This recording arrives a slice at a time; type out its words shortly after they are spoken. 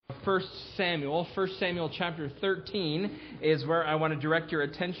1 Samuel. 1 Samuel chapter 13 is where I want to direct your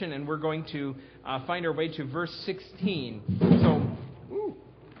attention, and we're going to find our way to verse 16. So,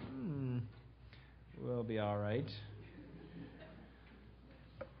 we'll be all right.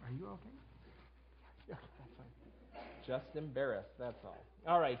 Are you okay? Yeah, that's fine. Just embarrassed, that's all.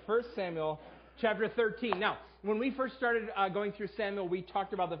 All right, 1 Samuel chapter 13. Now, when we first started going through Samuel, we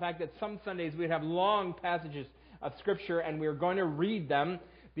talked about the fact that some Sundays we'd have long passages of Scripture, and we were going to read them,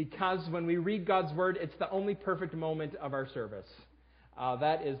 because when we read God's Word, it's the only perfect moment of our service.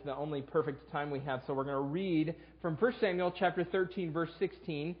 That is the only perfect time we have. So we're going to read from 1 Samuel chapter 13, verse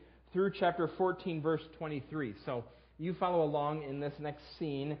 16, through chapter 14, verse 23. So you follow along in this next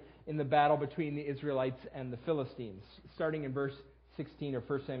scene in the battle between the Israelites and the Philistines, starting in verse 16 of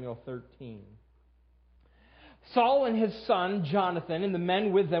 1 Samuel 13. Saul and his son Jonathan and the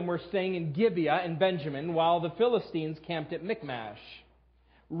men with them were staying in Gibeah in Benjamin, while the Philistines camped at Michmash.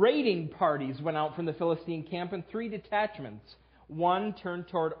 Raiding parties went out from the Philistine camp in 3 detachments. One turned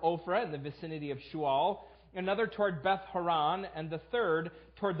toward Ophrah in the vicinity of Shual, another toward Beth Horon, and the third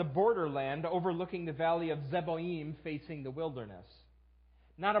toward the borderland overlooking the valley of Zeboim facing the wilderness.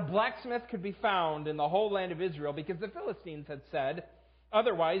 Not a blacksmith could be found in the whole land of Israel, because the Philistines had said,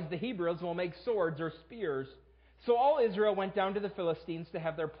 "Otherwise the Hebrews will make swords or spears." So all Israel went down to the Philistines to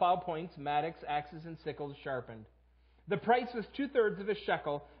have their plow points, mattocks, axes, and sickles sharpened. The price was 2/3 of a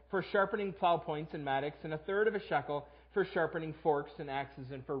shekel for sharpening plow points and mattocks, and 1/3 of a shekel for sharpening forks and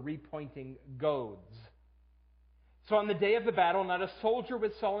axes, and for repointing goads. So on the day of the battle, not a soldier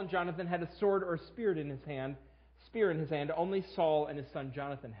with Saul and Jonathan had a sword or spear in his hand. Only Saul and his son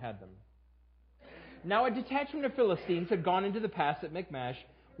Jonathan had them. Now a detachment of Philistines had gone into the pass at Michmash.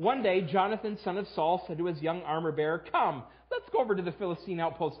 One day, Jonathan, son of Saul, said to his young armor-bearer, "Come, let's go over to the Philistine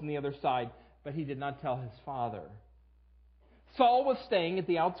outpost on the other side." But he did not tell his father. Saul was staying at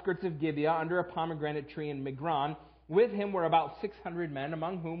the outskirts of Gibeah under a pomegranate tree in Migron. With him were about 600 men,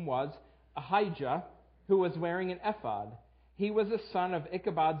 among whom was Ahijah, who was wearing an ephod. He was a son of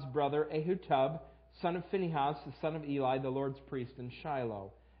Ichabod's brother Ahitub, son of Phinehas, the son of Eli, the Lord's priest in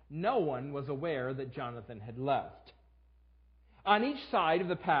Shiloh. No one was aware that Jonathan had left. On each side of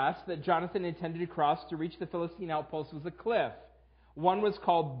the pass that Jonathan intended to cross to reach the Philistine outpost was a cliff. One was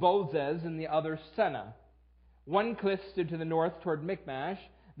called Bozez and the other Seneh. One cliff stood to the north toward Michmash,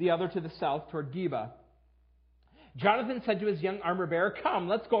 the other to the south toward Geba. Jonathan said to his young armor-bearer, "Come,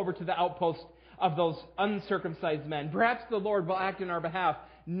 let's go over to the outpost of those uncircumcised men. Perhaps the Lord will act in our behalf.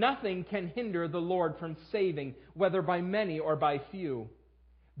 Nothing can hinder the Lord from saving, whether by many or by few."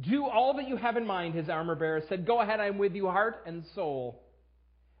 "Do all that you have in mind," his armor-bearer said. "Go ahead, I am with you, heart and soul."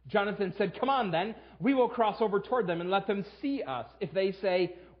 Jonathan said, "Come on then, we will cross over toward them and let them see us. If they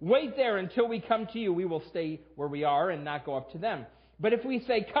say, 'Wait there until we come to you,' we will stay where we are and not go up to them. But if we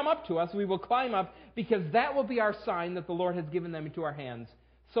say, 'Come up to us,' we will climb up, because that will be our sign that the Lord has given them into our hands."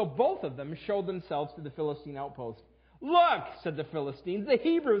 So both of them showed themselves to the Philistine outpost. "Look," said the Philistines, "the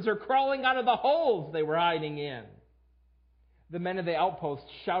Hebrews are crawling out of the holes they were hiding in." The men of the outpost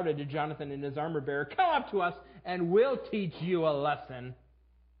shouted to Jonathan and his armor-bearer, "Come up to us, and we'll teach you a lesson."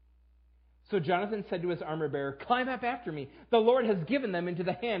 So Jonathan said to his armor-bearer, "Climb up after me. The Lord has given them into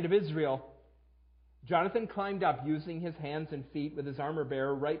the hand of Israel." Jonathan climbed up, using his hands and feet, with his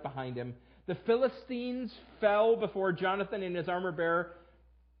armor-bearer right behind him. The Philistines fell before Jonathan, and his armor-bearer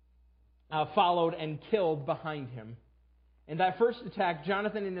followed and killed behind him. In that first attack,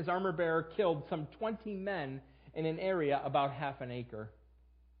 Jonathan and his armor-bearer killed some 20 men in an area about half an acre.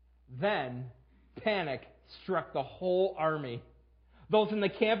 Then panic struck the whole army, those in the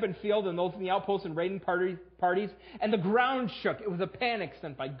camp and field, and those in the outposts and raiding parties, and the ground shook. It was a panic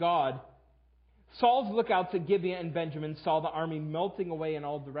sent by God. Saul's lookouts at Gibeah and Benjamin saw the army melting away in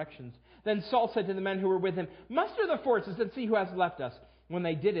all directions. Then Saul said to the men who were with him, "Muster the forces and see who has left us." When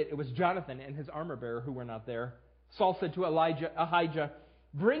they did it, it was Jonathan and his armor-bearer who were not there. Saul said to Ahijah,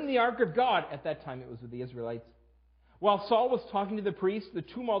 "Bring the ark of God." At that time it was with the Israelites. While Saul was talking to the priest, the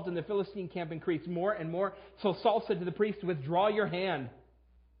tumult in the Philistine camp increased more and more. So Saul said to the priest, "Withdraw your hand."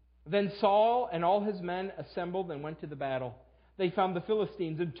 Then Saul and all his men assembled and went to the battle. They found the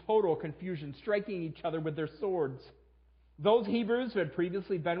Philistines in total confusion, striking each other with their swords. Those Hebrews who had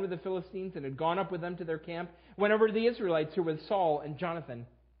previously been with the Philistines and had gone up with them to their camp went over to the Israelites who were with Saul and Jonathan.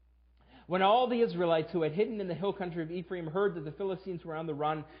 When all the Israelites who had hidden in the hill country of Ephraim heard that the Philistines were on the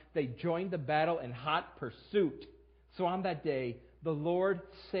run, they joined the battle in hot pursuit. So on that day, the Lord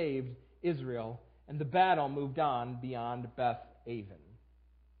saved Israel, and the battle moved on beyond Beth-aven.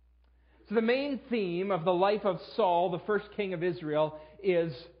 So the main theme of the life of Saul, the first king of Israel,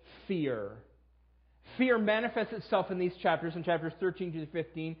 is fear. Fear manifests itself in these chapters, in chapters 13 to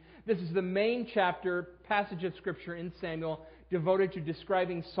 15. This is the main passage of Scripture in Samuel devoted to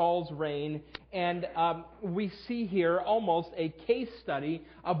describing Saul's reign. And we see here almost a case study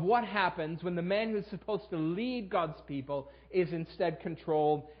of what happens when the man who's supposed to lead God's people is instead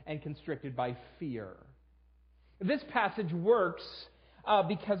controlled and constricted by fear. This passage works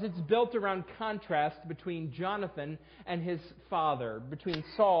because it's built around contrast between Jonathan and his father, between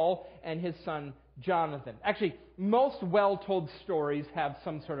Saul and his son Jonathan. Actually, most well-told stories have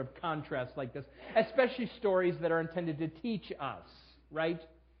some sort of contrast like this, especially stories that are intended to teach us, right?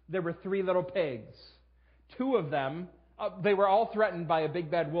 There were 3 little pigs. 2 of them, they were all threatened by a big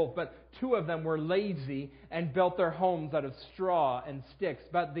bad wolf, but 2 of them were lazy and built their homes out of straw and sticks.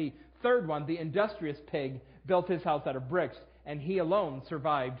 But the third one, the industrious pig, built his house out of bricks, and he alone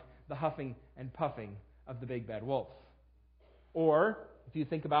survived the huffing and puffing of the big bad wolf. Or, if you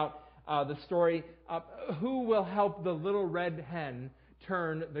think about the story, who will help the little red hen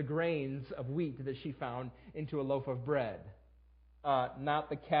turn the grains of wheat that she found into a loaf of bread? Not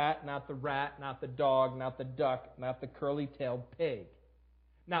the cat, not the rat, not the dog, not the duck, not the curly-tailed pig.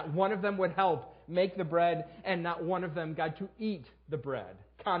 Not one of them would help make the bread, and not one of them got to eat the bread.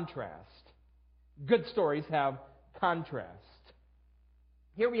 Contrast. Good stories have contrast.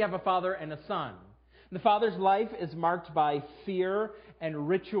 Here we have a father and a son. The father's life is marked by fear and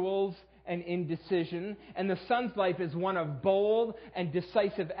rituals and indecision, and the son's life is one of bold and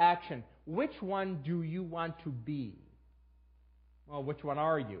decisive action. Which one do you want to be? Well, which one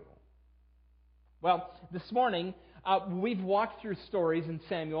are you? Well, this morning, we've walked through stories in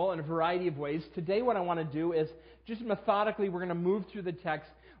Samuel in a variety of ways. Today, what I want to do is just methodically, we're going to move through the text.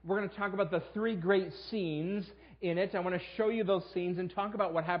 We're going to talk about the 3 great scenes in it. I want to show you those scenes and talk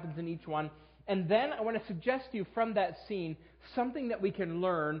about what happens in each one. And then I want to suggest to you from that scene something that we can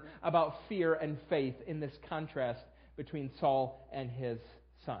learn about fear and faith in this contrast between Saul and his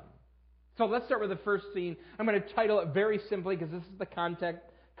son. So let's start with the first scene. I'm going to title it very simply because this is the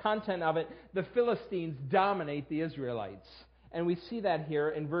content of it. The Philistines dominate the Israelites. And we see that here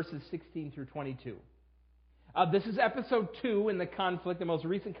in verses 16 through 22. This is episode 2 in the conflict, the most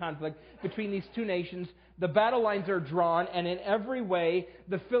recent conflict between these 2 nations. The battle lines are drawn, and in every way,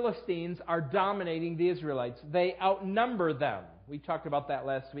 the Philistines are dominating the Israelites. They outnumber them. We talked about that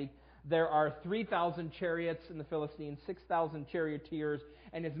last week. There are 3,000 chariots in the Philistines, 6,000 charioteers,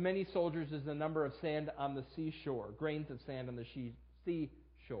 and as many soldiers as the number of sand on the seashore, grains of sand on the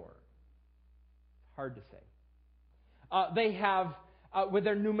seashore. Hard to say. They have... with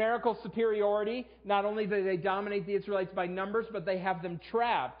their numerical superiority, not only do they dominate the Israelites by numbers, but they have them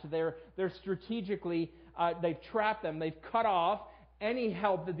trapped. They're strategically, they've trapped them. They've cut off any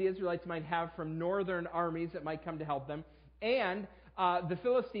help that the Israelites might have from northern armies that might come to help them. And the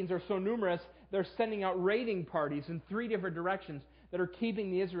Philistines are so numerous, they're sending out raiding parties in 3 different directions that are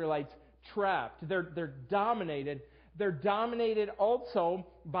keeping the Israelites trapped. They're dominated. They're dominated also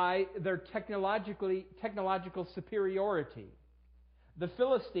by their technological superiority. The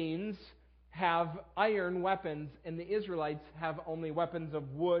Philistines have iron weapons, and the Israelites have only weapons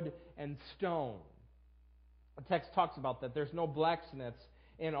of wood and stone. The text talks about that. There's no blacksmiths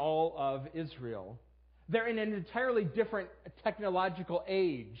in all of Israel. They're in an entirely different technological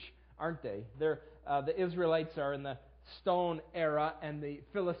age, aren't they? The Israelites are in the stone era, and the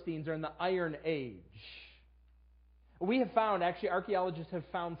Philistines are in the iron age. We have found, actually archaeologists have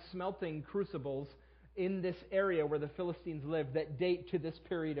found smelting crucibles in this area where the Philistines lived that date to this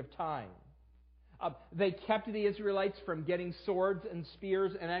period of time. They kept the Israelites from getting swords and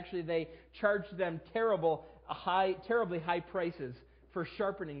spears, and actually they charged them terribly high prices for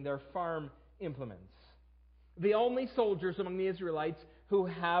sharpening their farm implements. The only soldiers among the Israelites who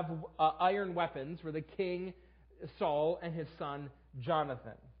have iron weapons were the king Saul and his son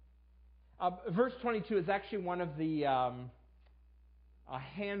Jonathan. Verse 22 is actually one of the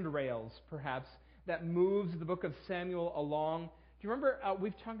handrails, perhaps, that moves the book of Samuel along. Do you remember,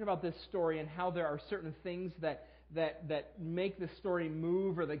 we've talked about this story and how there are certain things that make the story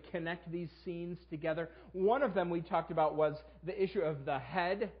move or that connect these scenes together. One of them we talked about was the issue of the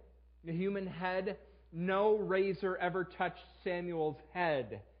head, the human head. No razor ever touched Samuel's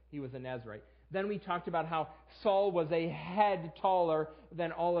head. He was a Nazirite. Then we talked about how Saul was a head taller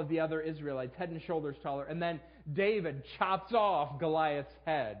than all of the other Israelites, head and shoulders taller. And then David chops off Goliath's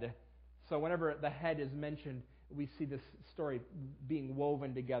head. So whenever the head is mentioned, we see this story being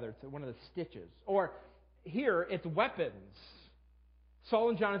woven together. It's one of the stitches. Or here, it's weapons. Saul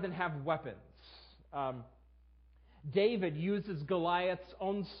and Jonathan have weapons. David uses Goliath's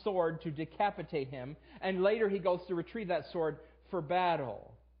own sword to decapitate him, and later he goes to retrieve that sword for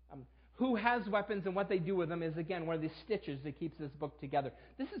battle. who has weapons and what they do with them is, again, one of the stitches that keeps this book together.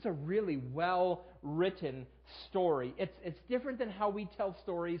 This is a really well-written story. It's different than how we tell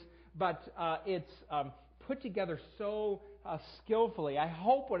stories, but it's put together so skillfully. I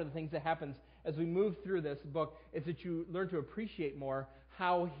hope one of the things that happens as we move through this book is that you learn to appreciate more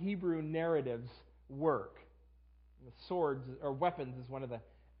how Hebrew narratives work. Swords or weapons is one of the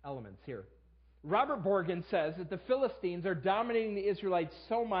elements here. Robert Borgen says that the Philistines are dominating the Israelites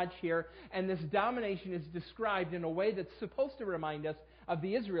so much here, and this domination is described in a way that's supposed to remind us of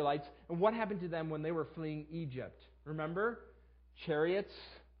the Israelites and what happened to them when they were fleeing Egypt. Remember? Chariots.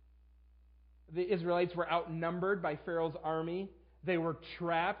 The Israelites were outnumbered by Pharaoh's army. They were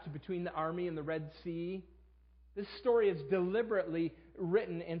trapped between the army and the Red Sea. This story is deliberately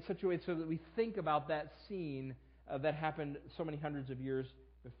written in such a way so that we think about that scene that happened so many hundreds of years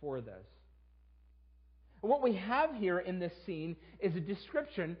before this. What we have here in this scene is a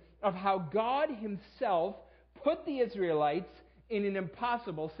description of how God Himself put the Israelites in an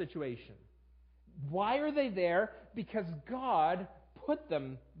impossible situation. Why are they there? Because God put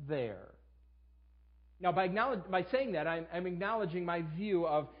them there. Now, by saying that, I'm acknowledging my view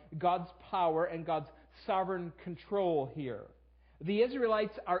of God's power and God's sovereign control here. The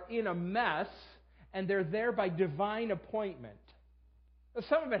Israelites are in a mess, and they're there by divine appointment.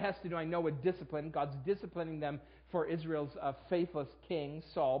 Some of it has to do, I know, with discipline. God's disciplining them for Israel's faithless king,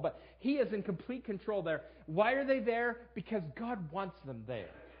 Saul, but He is in complete control there. Why are they there? Because God wants them there.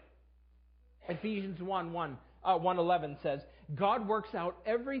 Ephesians 1:11 says, God works out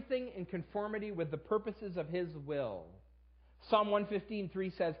everything in conformity with the purposes of His will. Psalm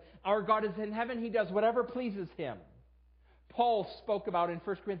 115:3 says, our God is in heaven, He does whatever pleases Him. Paul spoke about in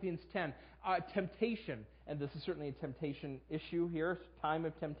 1 Corinthians 10, temptation, and this is certainly a temptation issue here, time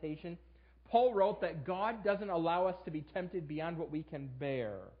of temptation. Paul wrote that God doesn't allow us to be tempted beyond what we can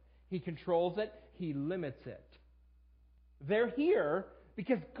bear. He controls it, He limits it. They're here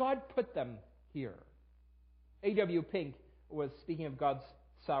because God put them here. A.W. Pink was speaking of God's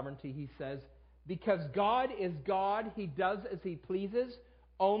sovereignty. He says, because God is God, He does as He pleases,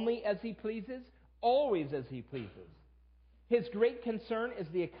 only as He pleases, always as He pleases. His great concern is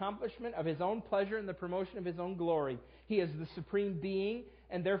the accomplishment of His own pleasure and the promotion of His own glory. He is the supreme being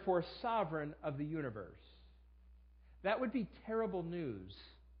and therefore sovereign of the universe. That would be terrible news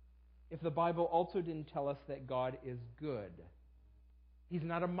if the Bible also didn't tell us that God is good. He's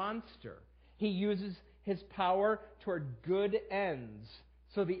not a monster. He uses His power toward good ends.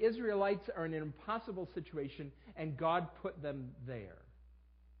 So the Israelites are in an impossible situation, and God put them there.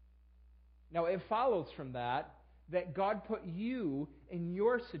 Now it follows from that God put you in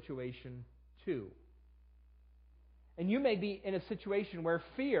your situation too. And you may be in a situation where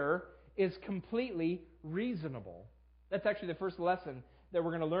fear is completely reasonable. That's actually the first lesson that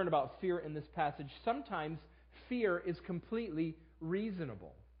we're going to learn about fear in this passage. Sometimes fear is completely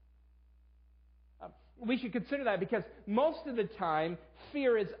reasonable. We should consider that because most of the time,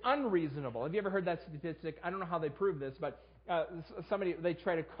 fear is unreasonable. Have you ever heard that statistic? I don't know how they prove this, but they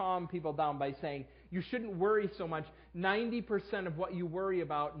try to calm people down by saying, you shouldn't worry so much. 90% of what you worry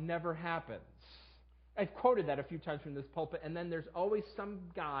about never happens. I've quoted that a few times from this pulpit, and then there's always some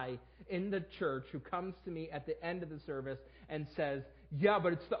guy in the church who comes to me at the end of the service and says, yeah,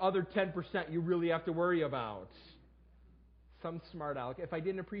 but it's the other 10% you really have to worry about. Some smart aleck. If I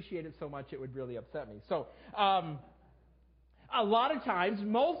didn't appreciate it so much, it would really upset me. So, a lot of times,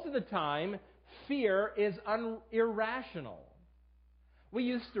 most of the time, fear is irrational. We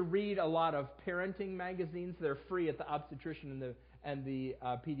used to read a lot of parenting magazines. They're free at the obstetrician and the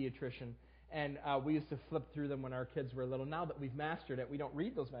pediatrician. And we used to flip through them when our kids were little. Now that we've mastered it, we don't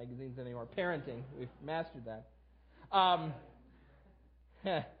read those magazines anymore. Parenting, we've mastered that.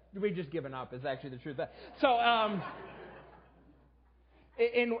 We've just given up is actually the truth. So,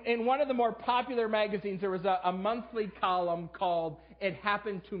 in one of the more popular magazines, there was a monthly column called It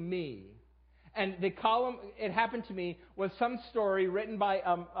Happened to Me. And the column, It Happened to Me, was some story written by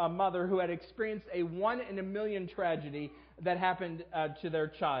a mother who had experienced a 1 in a million tragedy that happened to their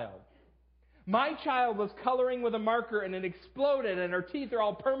child. My child was coloring with a marker and it exploded and her teeth are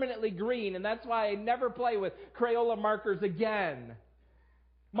all permanently green, and that's why I never play with Crayola markers again.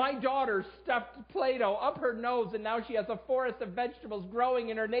 My daughter stuffed Play-Doh up her nose and now she has a forest of vegetables growing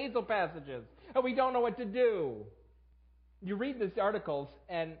in her nasal passages and we don't know what to do. You read these articles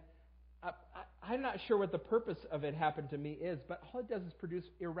and I'm not sure what the purpose of It Happened to Me is, but all it does is produce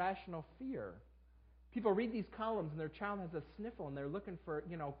irrational fear. People read these columns and their child has a sniffle and they're looking for,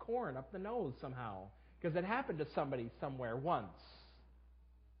 corn up the nose somehow because it happened to somebody somewhere once.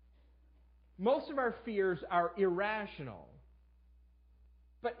 Most of our fears are irrational.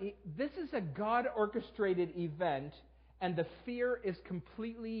 But this is a God-orchestrated event, and the fear is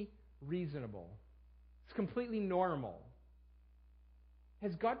completely reasonable. It's completely normal.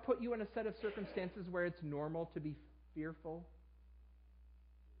 Has God put you in a set of circumstances where it's normal to be fearful?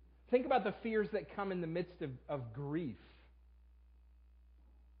 Think about the fears that come in the midst of grief.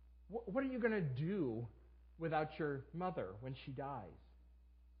 What are you going to do without your mother when she dies?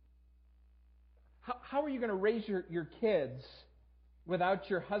 How are you going to raise your kids without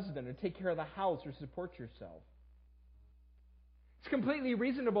your husband, or take care of the house, or support yourself? It's completely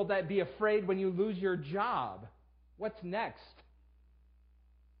reasonable to be afraid when you lose your job. What's next?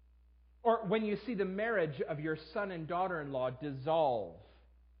 Or when you see the marriage of your son and daughter-in-law dissolve.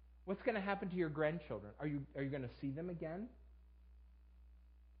 What's going to happen to your grandchildren? Are you going to see them again?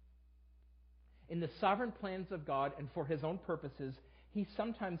 In the sovereign plans of God and for His own purposes, He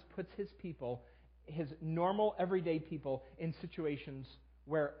sometimes puts His people, His normal, everyday people, in situations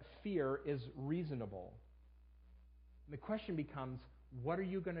where fear is reasonable. And the question becomes, what are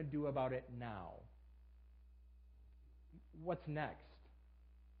you going to do about it now? What's next?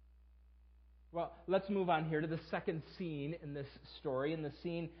 Well, let's move on here to the second scene in this story. In the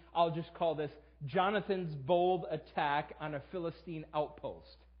scene, I'll just call this Jonathan's bold attack on a Philistine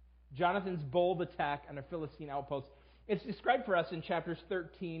outpost. Jonathan's bold attack on a Philistine outpost. It's described for us in chapters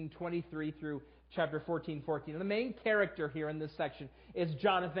 13:23 through chapter 14:14. The main character here in this section is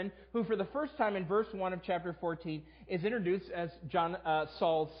Jonathan, who for the first time in verse 1 of chapter 14 is introduced as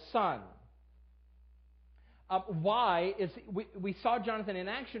Saul's son. Why is we saw Jonathan in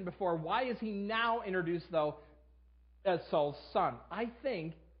action before? Why is he now introduced, though, as Saul's son? I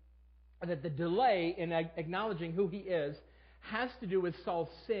think that the delay in acknowledging who he is has to do with Saul's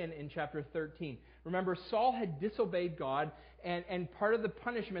sin in chapter 13. Remember, Saul had disobeyed God, and part of the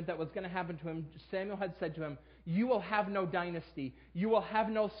punishment that was going to happen to him, Samuel had said to him, you will have no dynasty. You will have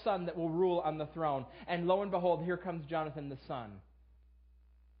no son that will rule on the throne. And lo and behold, here comes Jonathan the son.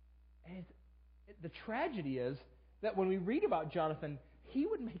 And the tragedy is that when we read about Jonathan, he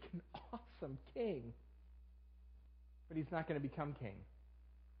would make an awesome king. But he's not going to become king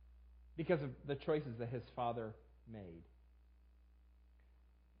because of the choices that his father made.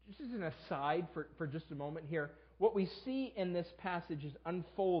 Just as an aside for just a moment here, what we see in this passage is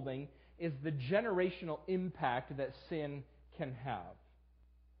unfolding is the generational impact that sin can have.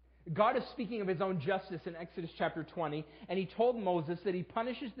 God is speaking of His own justice in Exodus chapter 20, and He told Moses that He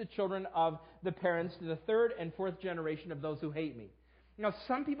punishes the children of the parents to the third and fourth generation of those who hate me. Now,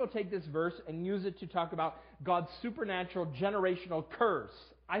 some people take this verse and use it to talk about God's supernatural generational curse.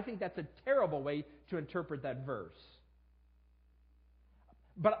 I think that's a terrible way to interpret that verse.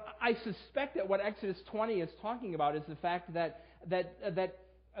 But I suspect that what Exodus 20 is talking about is the fact that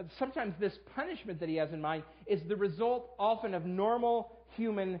sometimes this punishment that He has in mind is the result often of normal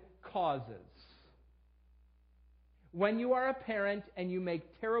human causes. When you are a parent and you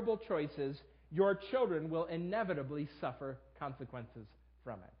make terrible choices, your children will inevitably suffer consequences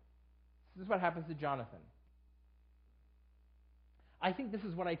from it. This is what happens to Jonathan. I think this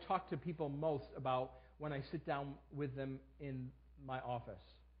is what I talk to people most about when I sit down with them in my office.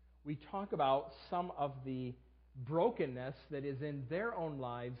 We talk about some of the brokenness that is in their own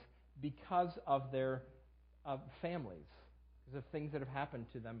lives because of their families, because of things that have happened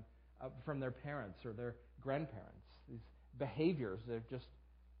to them from their parents or their grandparents. These behaviors that have just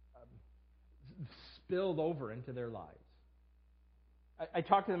spilled over into their lives. I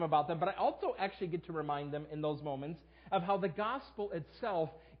talk to them about them, but I also actually get to remind them in those moments of how the gospel itself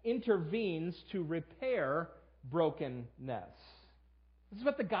intervenes to repair brokenness. This is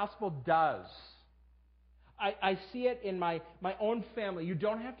what the gospel does. I see it in my own family. You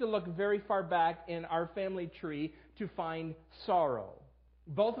don't have to look very far back in our family tree to find sorrow.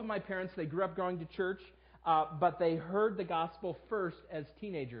 Both of my parents, they grew up going to church, but they heard the gospel first as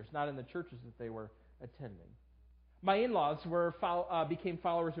teenagers, not in the churches that they were attending. My in-laws became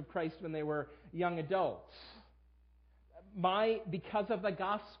followers of Christ when they were young adults. Because of the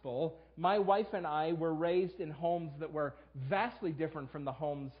gospel, my wife and I were raised in homes that were vastly different from the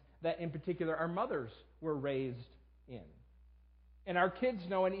homes that, in particular, our mothers were raised in. And our kids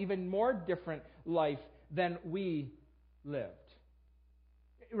know an even more different life than we lived.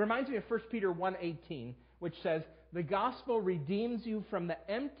 It reminds me of 1 Peter 1:18, which says, "The gospel redeems you from the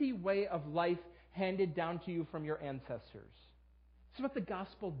empty way of life handed down to you from your ancestors." This is what the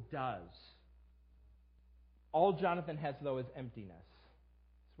gospel does. All Jonathan has, though, is emptiness.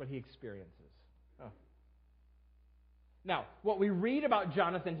 It's what he experiences. Oh. Now, what we read about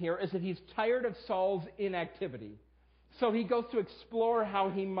Jonathan here is that he's tired of Saul's inactivity. So he goes to explore how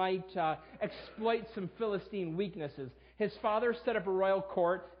he might exploit some Philistine weaknesses. His father set up a royal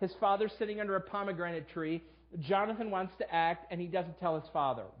court. His father's sitting under a pomegranate tree. Jonathan wants to act, and he doesn't tell his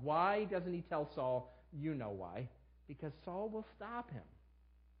father. Why doesn't he tell Saul? You know why. Because Saul will stop him.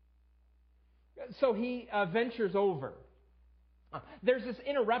 So he ventures over. There's this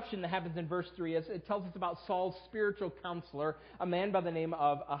interruption that happens in verse 3 as it tells us about Saul's spiritual counselor, a man by the name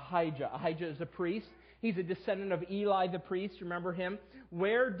of Ahijah. Ahijah is a priest. He's a descendant of Eli the priest. Remember him?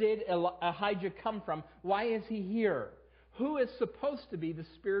 Where did Ahijah come from? Why is he here? Who is supposed to be the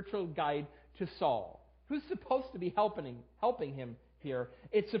spiritual guide to Saul? Who's supposed to be helping him here?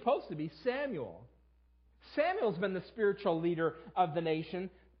 It's supposed to be Samuel. Samuel's been the spiritual leader of the nation,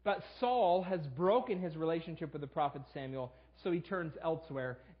 but Saul has broken his relationship with the prophet Samuel, so he turns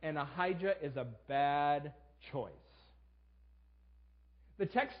elsewhere, and Ahijah is a bad choice. The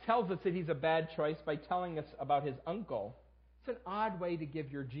text tells us that he's a bad choice by telling us about his uncle. It's an odd way to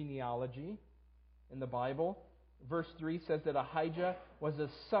give your genealogy in the Bible. Verse 3 says that Ahijah was a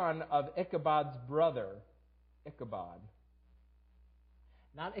son of Ichabod's brother. Ichabod.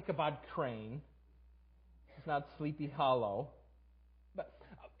 Not Ichabod Crane. It's not Sleepy Hollow. But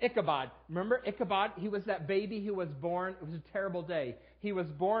Ichabod. Remember Ichabod? He was that baby who was born. It was a terrible day. He was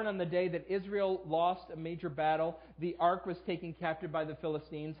born on the day that Israel lost a major battle. The ark was taken captive by the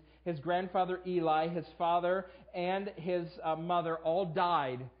Philistines. His grandfather Eli, his father, and his mother all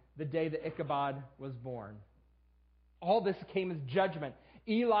died the day that Ichabod was born. All this came as judgment.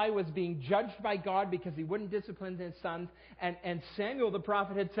 Eli was being judged by God because he wouldn't discipline his sons. And Samuel the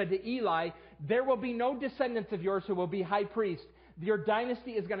prophet had said to Eli, there will be no descendants of yours who will be high priest. Your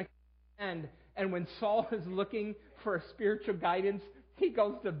dynasty is going to end. And when Saul is looking for a spiritual guidance, he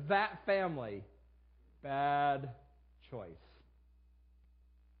goes to that family. Bad choice.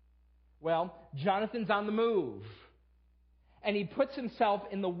 Well, Jonathan's on the move. And he puts himself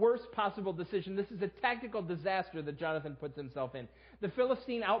in the worst possible decision. This is a tactical disaster that Jonathan puts himself in. The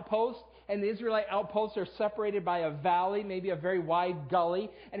Philistine outpost and the Israelite outposts are separated by a valley, maybe a very wide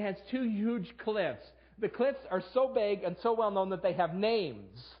gully, and has two huge cliffs. The cliffs are so big and so well known that they have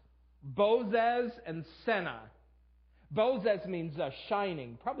names. Bozez and Senna. Bozez means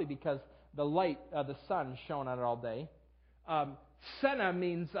shining, probably because the light, the sun shone on it all day. Senna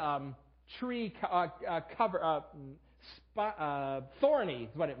means tree cover... thorny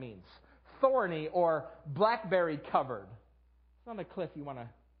is what it means. Thorny or blackberry covered. It's not a cliff you want to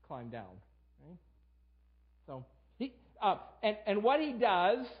climb down. Right? So he and what he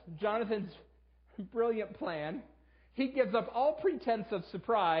does, Jonathan's brilliant plan, he gives up all pretense of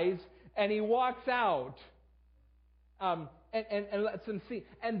surprise and he walks out and lets them see.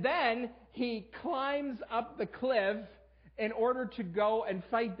 And then he climbs up the cliff in order to go and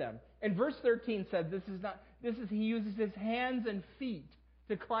fight them. And verse 13 says he uses his hands and feet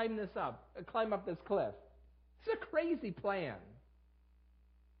to climb up this cliff. It's a crazy plan.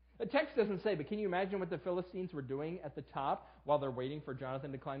 The text doesn't say, but can you imagine what the Philistines were doing at the top while they're waiting for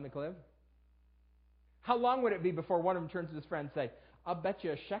Jonathan to climb the cliff? How long would it be before one of them turns to his friend and say, I'll bet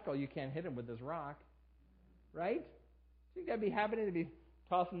you a shekel you can't hit him with this rock. Right? Do you think that'd be happening to be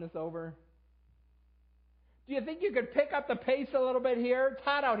tossing this over? Do you think you could pick up the pace a little bit here? It's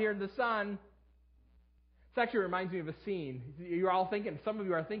hot out here in the sun. This actually reminds me of a scene. You're all thinking, some of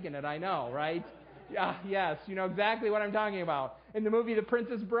you are thinking it, I know, right? Yes, you know exactly what I'm talking about. In the movie The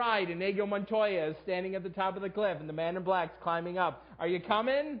Princess Bride, Inigo Montoya is standing at the top of the cliff, and the man in black's climbing up. Are you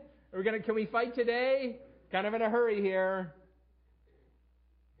coming? Can we fight today? Kind of in a hurry here.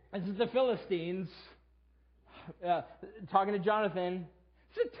 This is the Philistines talking to Jonathan.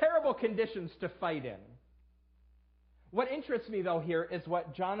 It's terrible conditions to fight in. What interests me, though, here is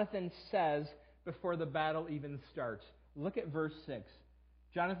what Jonathan says before the battle even starts. Look at verse 6.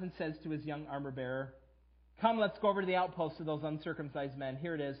 Jonathan says to his young armor-bearer, come, let's go over to the outposts of those uncircumcised men.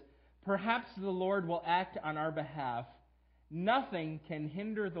 Here it is. Perhaps the Lord will act on our behalf. Nothing can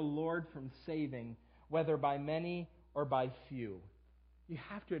hinder the Lord from saving, whether by many or by few. You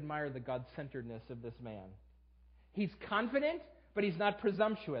have to admire the God-centeredness of this man. He's confident, but he's not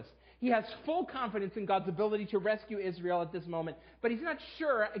presumptuous. He has full confidence in God's ability to rescue Israel at this moment, but he's not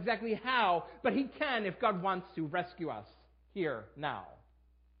sure exactly how, but he can if God wants to rescue us here, now.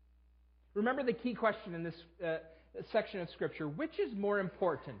 Remember the key question in this section of Scripture. Which is more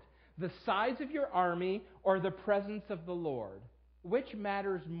important, the size of your army or the presence of the Lord? Which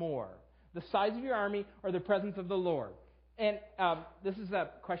matters more, the size of your army or the presence of the Lord? And this is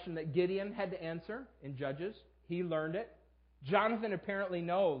a question that Gideon had to answer in Judges. He learned it. Jonathan apparently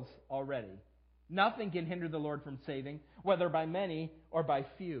knows already. Nothing can hinder the Lord from saving, whether by many or by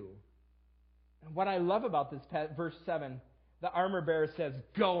few. And what I love about this verse 7, the armor bearer says,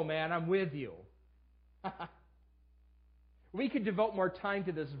 go, man, I'm with you. We could devote more time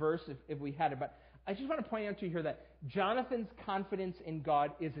to this verse if we had it, but I just want to point out to you here that Jonathan's confidence in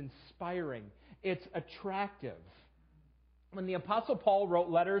God is inspiring. It's attractive. When the Apostle Paul wrote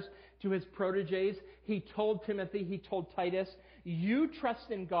letters to his proteges, he told Timothy, he told Titus, you trust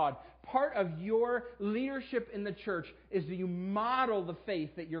in God. Part of your leadership in the church is that you model the faith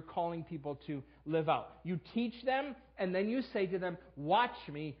that you're calling people to live out. You teach them, and then you say to them, watch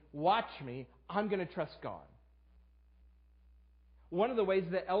me, I'm going to trust God. One of the ways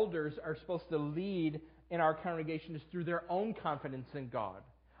that elders are supposed to lead in our congregation is through their own confidence in God.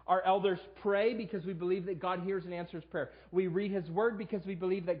 Our elders pray because we believe that God hears and answers prayer. We read His Word because we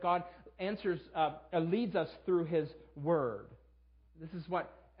believe that God leads us through His Word. This is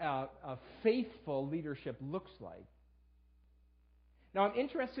what a faithful leadership looks like. Now, I'm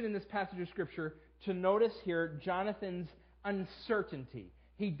interested in this passage of Scripture to notice here Jonathan's uncertainty.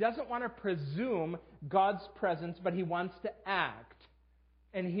 He doesn't want to presume God's presence, but he wants to act.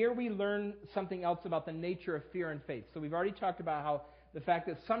 And here we learn something else about the nature of fear and faith. So we've already talked about how the fact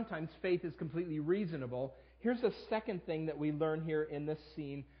that sometimes faith is completely reasonable. Here's the second thing that we learn here in this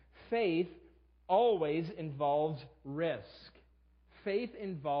scene. Faith always involves risk. Faith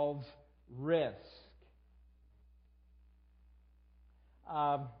involves risk.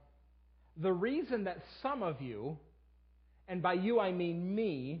 The reason that some of you, and by you I mean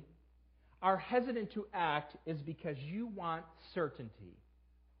me, are hesitant to act is because you want certainty,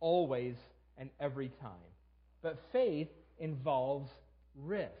 always and every time. But faith involves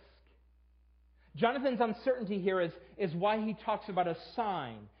risk. Jonathan's uncertainty here is why he talks about a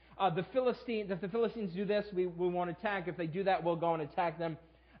sign. If the Philistines do this, we won't attack. If they do that, we'll go and attack them.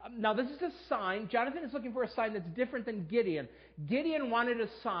 Now, this is a sign. Jonathan is looking for a sign that's different than Gideon. Gideon wanted a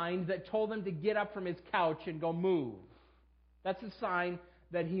sign that told him to get up from his couch and go move. That's the sign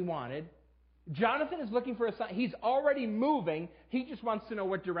that he wanted. Jonathan is looking for a sign. He's already moving. He just wants to know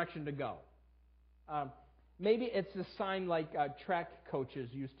what direction to go. Maybe it's a sign like track coaches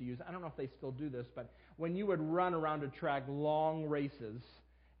used to use. I don't know if they still do this, but when you would run around a track long races,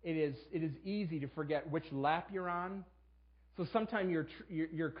 it is easy to forget which lap you're on. So sometime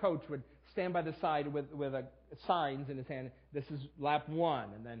your coach would stand by the side with signs in his hand. This is lap 1,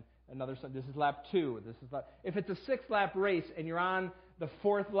 and then another sign. This is lap 2. If it's a 6-lap race and you're on the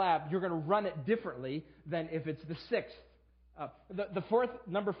 4th lap, you're going to run it differently than if it's the 6th. The fourth,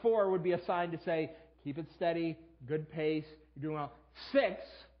 number 4 would be a sign to say, keep it steady, good pace, you're doing well.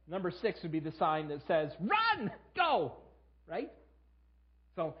 Number 6 would be the sign that says, run, go, right?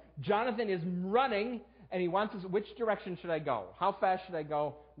 So Jonathan is running, and he wants us, which direction should I go? How fast should I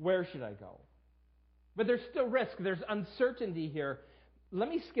go? Where should I go? But there's still risk. There's uncertainty here. Let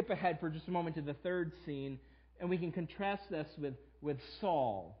me skip ahead for just a moment to the third scene, and we can contrast this with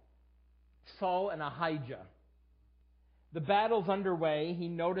Saul. Saul and Ahijah. The battle's underway. He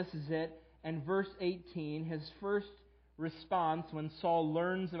notices it. And verse 18, his first response when Saul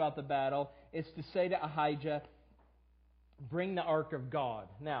learns about the battle is to say to Ahijah, bring the ark of God.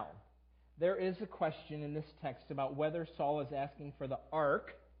 Now, there is a question in this text about whether Saul is asking for the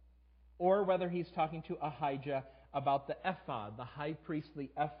ark or whether he's talking to Ahijah about the ephod, the high priestly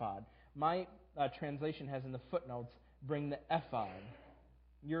ephod. My translation has in the footnotes, bring the ephod.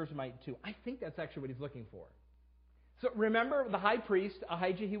 Yours might too. I think that's actually what he's looking for. So remember, the high priest,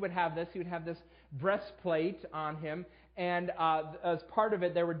 Ahijah, he would have this breastplate on him, and as part of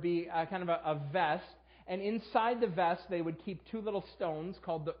it there would be kind of a vest, and inside the vest they would keep 2 little stones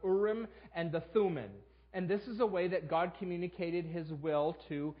called the Urim and the Thummim. And this is a way that God communicated His will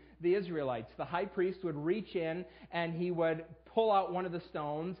to the Israelites. The high priest would reach in and he would pull out one of the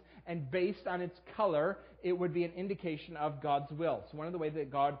stones, and based on its color, it would be an indication of God's will. So one of the ways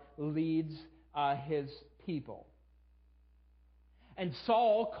that God leads His people. And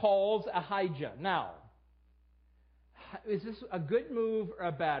Saul calls Ahijah. Now, is this a good move or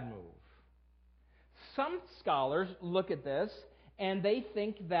a bad move? Some scholars look at this and they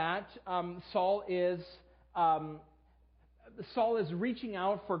think that Saul is reaching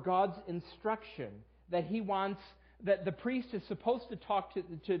out for God's instruction, that he wants, that the priest is supposed to talk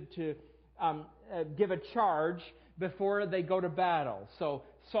to give a charge before they go to battle. So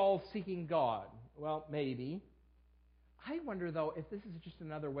Saul's seeking God. Well, maybe. I wonder, though, if this is just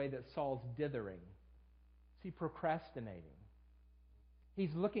another way that Saul's dithering. Is he procrastinating? He's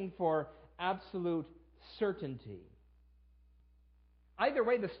looking for absolute certainty. Either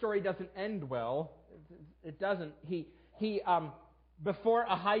way, the story doesn't end well. It doesn't. Before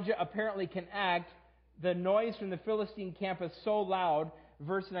Ahijah apparently can act, the noise from the Philistine camp is so loud,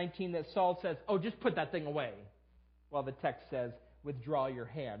 verse 19, that Saul says, oh, just put that thing away. Well, the text says, withdraw your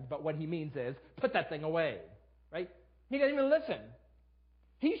hand. But what he means is, put that thing away. Right? He doesn't even listen.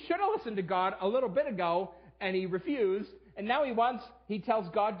 He should have listened to God a little bit ago, and he refused, and now he tells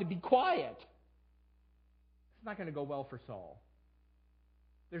God to be quiet. It's not going to go well for Saul.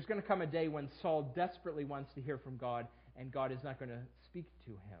 There's going to come a day when Saul desperately wants to hear from God, and God is not going to speak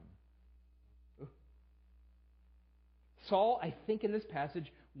to him. Saul, I think in this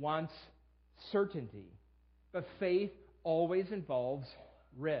passage, wants certainty. But faith always involves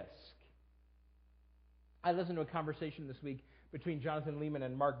risk. I listened to a conversation this week between Jonathan Lehman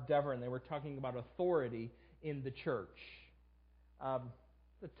and Mark Dever, and they were talking about authority in the church.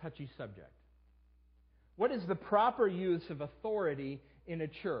 It's a touchy subject. What is the proper use of authority in a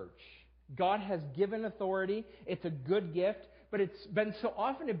church? God has given authority. It's a good gift, but it's been so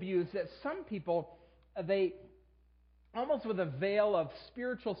often abused that some people, they almost with a veil of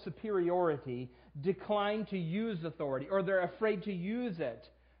spiritual superiority, decline to use authority, or they're afraid to use it.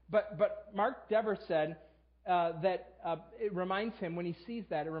 But Mark Dever said that it reminds him, when he sees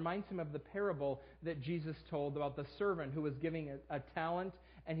that, it reminds him of the parable that Jesus told about the servant who was giving a talent,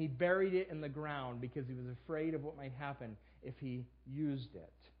 and he buried it in the ground because he was afraid of what might happen if he used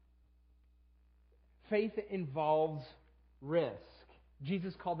it. Faith involves risk.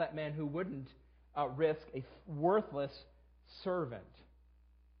 Jesus called that man who wouldn't risk a worthless servant.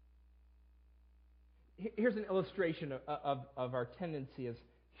 Here's an illustration of our tendency as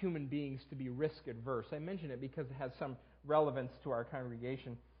human beings to be risk-averse. I mention it because it has some relevance to our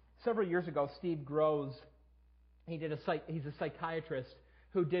congregation. Several years ago, Steve Groves, he's a psychiatrist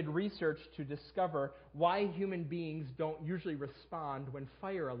who did research to discover why human beings don't usually respond when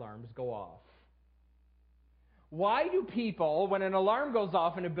fire alarms go off. Why do people, when an alarm goes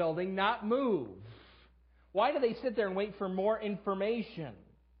off in a building, not move? Why do they sit there and wait for more information?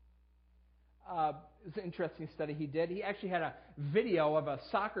 It was an interesting study he did. He actually had a video of a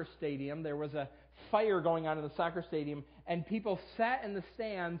soccer stadium. There was a fire going on in the soccer stadium, and people sat in the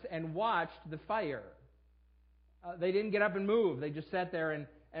stands and watched the fire. They didn't get up and move. They just sat there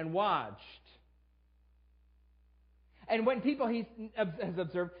and watched. And when people, he has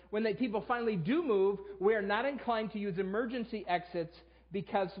observed, when people finally do move, we are not inclined to use emergency exits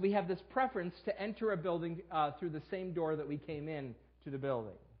because we have this preference to enter a building through the same door that we came in to the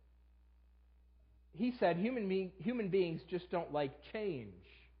building. He said human beings just don't like change.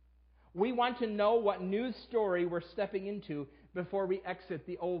 We want to know what news story we're stepping into before we exit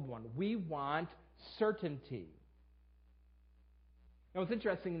the old one. We want certainty. Now, what's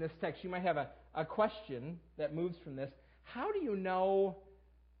interesting in this text, you might have a question that moves from this. How do you know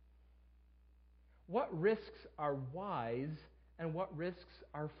what risks are wise and what risks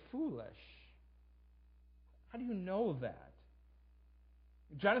are foolish? How do you know that?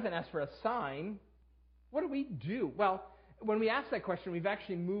 Jonathan asked for a sign. What do we do? Well, when we ask that question, we've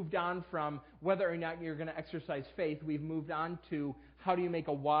actually moved on from whether or not you're going to exercise faith. We've moved on to how do you make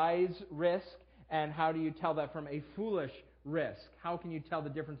a wise risk and how do you tell that from a foolish risk? How can you tell the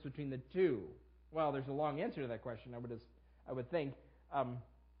difference between the two? Well, there's a long answer to that question, I would think. I'll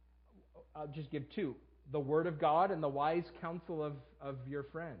just give two. The Word of God and the wise counsel of your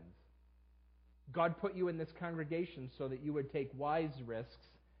friends. God put you in this congregation so that you would take wise risks,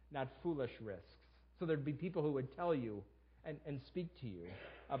 not foolish risks. So there'd be people who would tell you and speak to you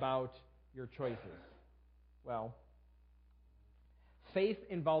about your choices. Well, faith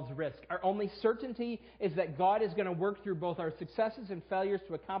involves risk. Our only certainty is that God is going to work through both our successes and failures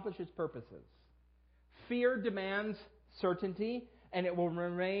to accomplish His purposes. Fear demands certainty, and it will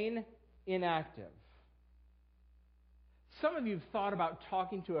remain inactive. Some of you have thought about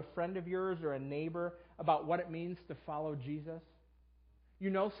talking to a friend of yours or a neighbor about what it means to follow Jesus. You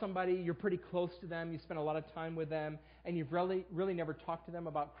know somebody, you're pretty close to them, you spend a lot of time with them, and you've really never talked to them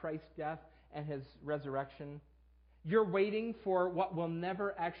about Christ's death and His resurrection. You're waiting for what will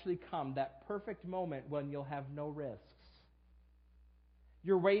never actually come, that perfect moment when you'll have no risks.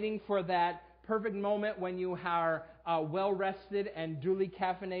 You're waiting for that perfect moment when you are well-rested and duly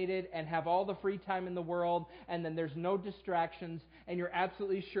caffeinated and have all the free time in the world, and then there's no distractions, and you're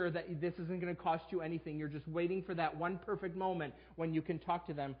absolutely sure that this isn't going to cost you anything. You're just waiting for that one perfect moment when you can talk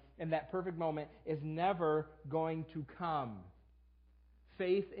to them, and that perfect moment is never going to come.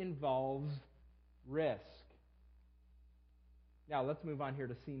 Faith involves risk. Now, let's move on here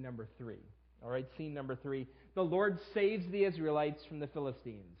to scene number 3. All right, scene number 3. The Lord saves the Israelites from the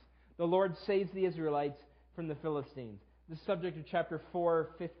Philistines. The Lord saves the Israelites from the Philistines. The subject of chapter 4,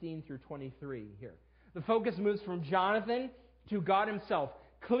 15 through 23 here. The focus moves from Jonathan to God Himself.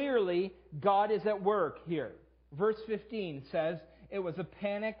 Clearly, God is at work here. Verse 15 says, it was a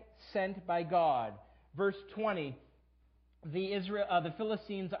panic sent by God. Verse 20, the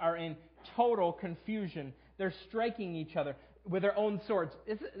Philistines are in total confusion. They're striking each other with their own swords.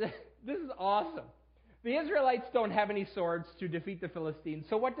 This is awesome. The Israelites don't have any swords to defeat the Philistines.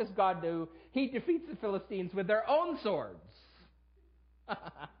 So what does God do? He defeats the Philistines with their own swords.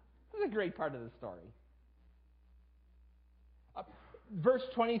 This is a great part of the story. Verse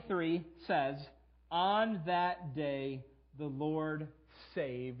 23 says, "On that day the Lord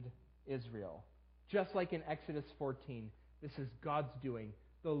saved Israel." Just like in Exodus 14, this is God's doing.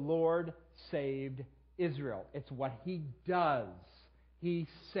 The Lord saved Israel. It's what He does. He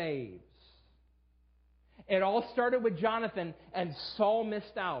saves. It all started with Jonathan, and Saul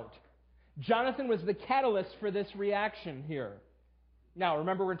missed out. Jonathan was the catalyst for this reaction here. Now,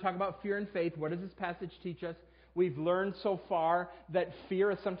 remember, we're talking about fear and faith. What does this passage teach us? We've learned so far that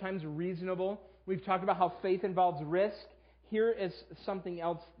fear is sometimes reasonable. We've talked about how faith involves risk. Here is something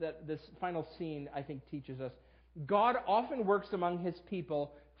else that this final scene, I think, teaches us. God often works among His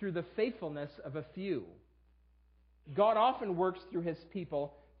people through the faithfulness of a few. God often works through His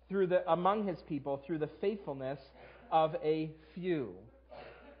people, among His people, through the faithfulness of a few.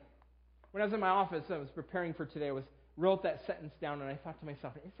 When I was in my office, I was preparing for today, I wrote that sentence down, and I thought to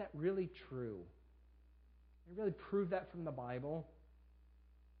myself, is that really true? Can I really prove that from the Bible?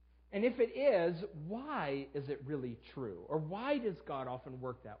 And if it is, why is it really true? Or why does God often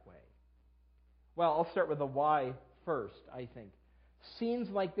work that way? Well, I'll start with the why first, I think. Scenes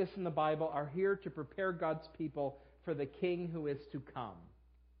like this in the Bible are here to prepare God's people for the King who is to come.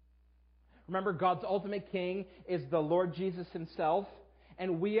 Remember, God's ultimate King is the Lord Jesus Himself,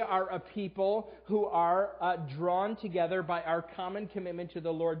 and we are a people who are drawn together by our common commitment to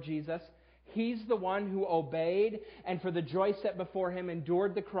the Lord Jesus. He's the one who obeyed and for the joy set before Him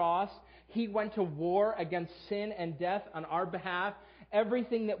endured the cross. He went to war against sin and death on our behalf.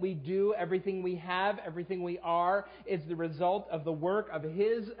 Everything that we do, everything we have, everything we are is the result of the work of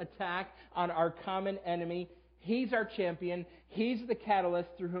His attack on our common enemy. He's our champion. He's the catalyst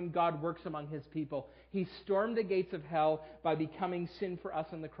through whom God works among His people. He stormed the gates of hell by becoming sin for us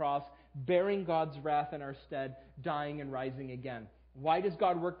on the cross, bearing God's wrath in our stead, dying and rising again. Why does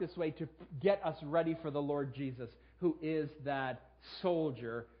God work this way? To get us ready for the Lord Jesus, who is that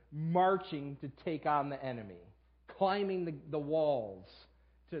soldier marching to take on the enemy, climbing the walls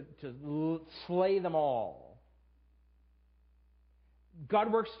to slay them all.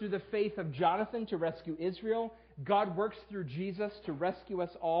 God works through the faith of Jonathan to rescue Israel. God works through Jesus to rescue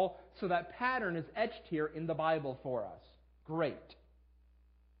us all. So that pattern is etched here in the Bible for us. Great.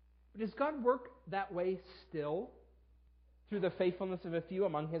 But does God work that way still? Through the faithfulness of a few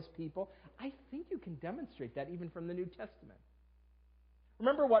among His people? I think you can demonstrate that even from the New Testament.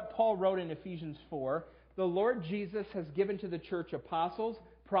 Remember what Paul wrote in Ephesians 4. The Lord Jesus has given to the church apostles,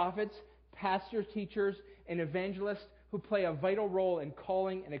 prophets, pastors, teachers, and evangelists who play a vital role in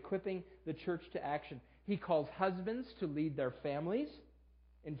calling and equipping the church to action. He calls husbands to lead their families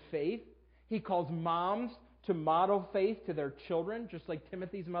in faith. He calls moms to model faith to their children, just like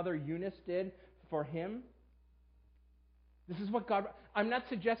Timothy's mother Eunice did for him. This is what God... I'm not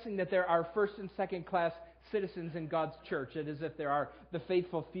suggesting that there are first and second class citizens in God's church. It is if there are the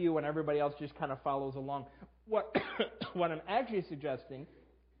faithful few and everybody else just kind of follows along. What I'm actually suggesting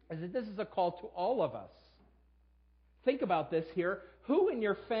is that this is a call to all of us. Think about this here. Who in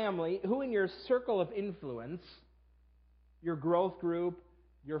your family, who in your circle of influence, your growth group,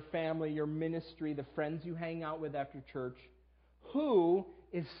 your family, your ministry, the friends you hang out with after church, who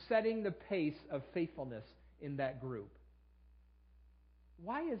is setting the pace of faithfulness in that group?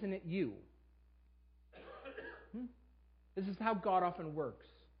 Why isn't it you? This is how God often works.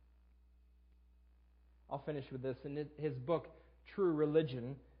 I'll finish with this. In his book, True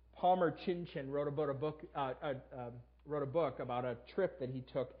Religion, Palmer Chinchin wrote about a book about a trip that he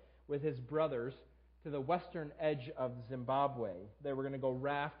took with his brothers to the western edge of Zimbabwe. They were going to go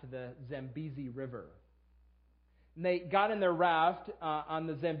raft the Zambezi River. And they got in their raft on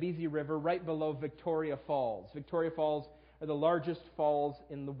the Zambezi River right below Victoria Falls. Victoria Falls are the largest falls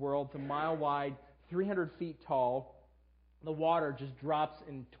in the world. It's a mile wide, 300 feet tall. The water just drops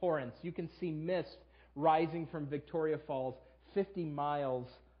in torrents. You can see mist rising from Victoria Falls 50 miles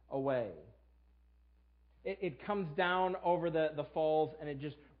away. It comes down over the falls and it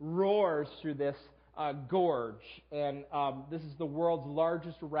just roars through this gorge. And this is the world's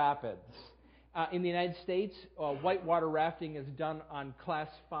largest rapids. In the United States, whitewater rafting is done on Class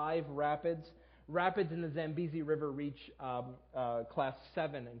 5 rapids. Rapids in the Zambezi River reach Class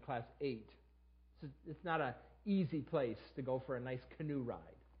 7 and Class 8. So it's not an easy place to go for a nice canoe ride.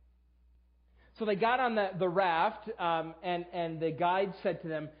 So they got on the raft, and the guide said to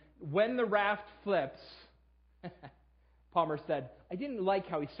them, when the raft flips, Palmer said, I didn't like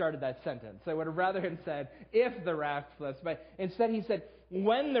how he started that sentence. I would have rather him said, if the raft flips. But instead he said,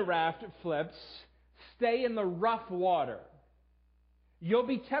 when the raft flips, stay in the rough water. You'll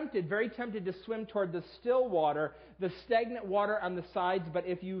be tempted, very tempted to swim toward the still water, the stagnant water on the sides, but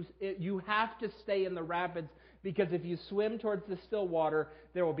if you have to stay in the rapids, because if you swim towards the still water,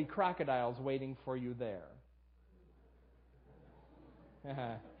 there will be crocodiles waiting for you there.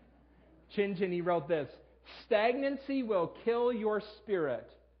 Chin Chin, he wrote this, stagnancy will kill your spirit.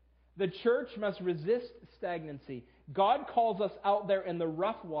 The church must resist stagnancy. God calls us out there in the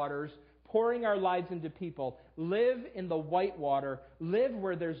rough waters, pouring our lives into people. Live in the white water. Live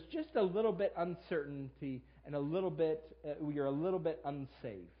where there's just a little bit uncertainty and you're a little bit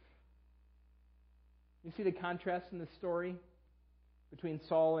unsafe. You see the contrast in the story between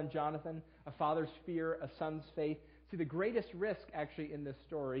Saul and Jonathan? A father's fear, a son's faith. See, the greatest risk actually in this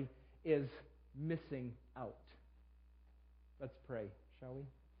story is missing out. Let's pray, shall we?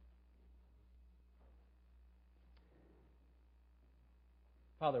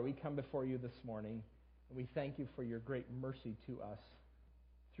 Father, we come before you this morning, and we thank you for your great mercy to us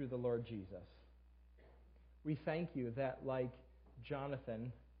through the Lord Jesus. We thank you that like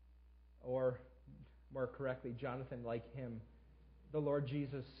Jonathan, or more correctly, Jonathan like him, the Lord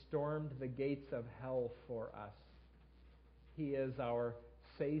Jesus stormed the gates of hell for us. He is our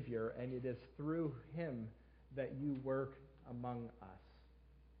Savior, and it is through him that you work among us.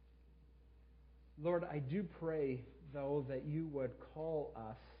 Lord, I do pray, though, that you would call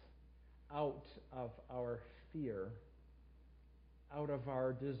us out of our fear, out of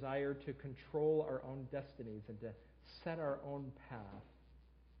our desire to control our own destinies and to set our own path.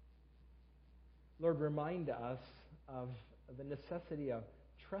 Lord, remind us of the necessity of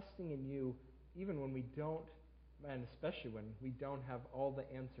trusting in you even when we don't, and especially when we don't have all the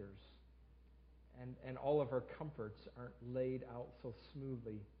answers and all of our comforts aren't laid out so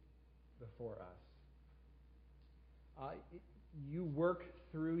smoothly before us. You work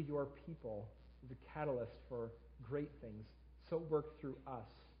through your people, the catalyst for great things. So work through us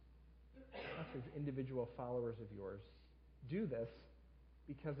as individual followers of yours. Do this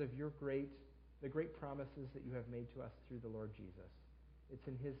because of the great promises that you have made to us through the Lord Jesus. It's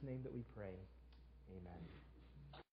in his name that we pray. Amen.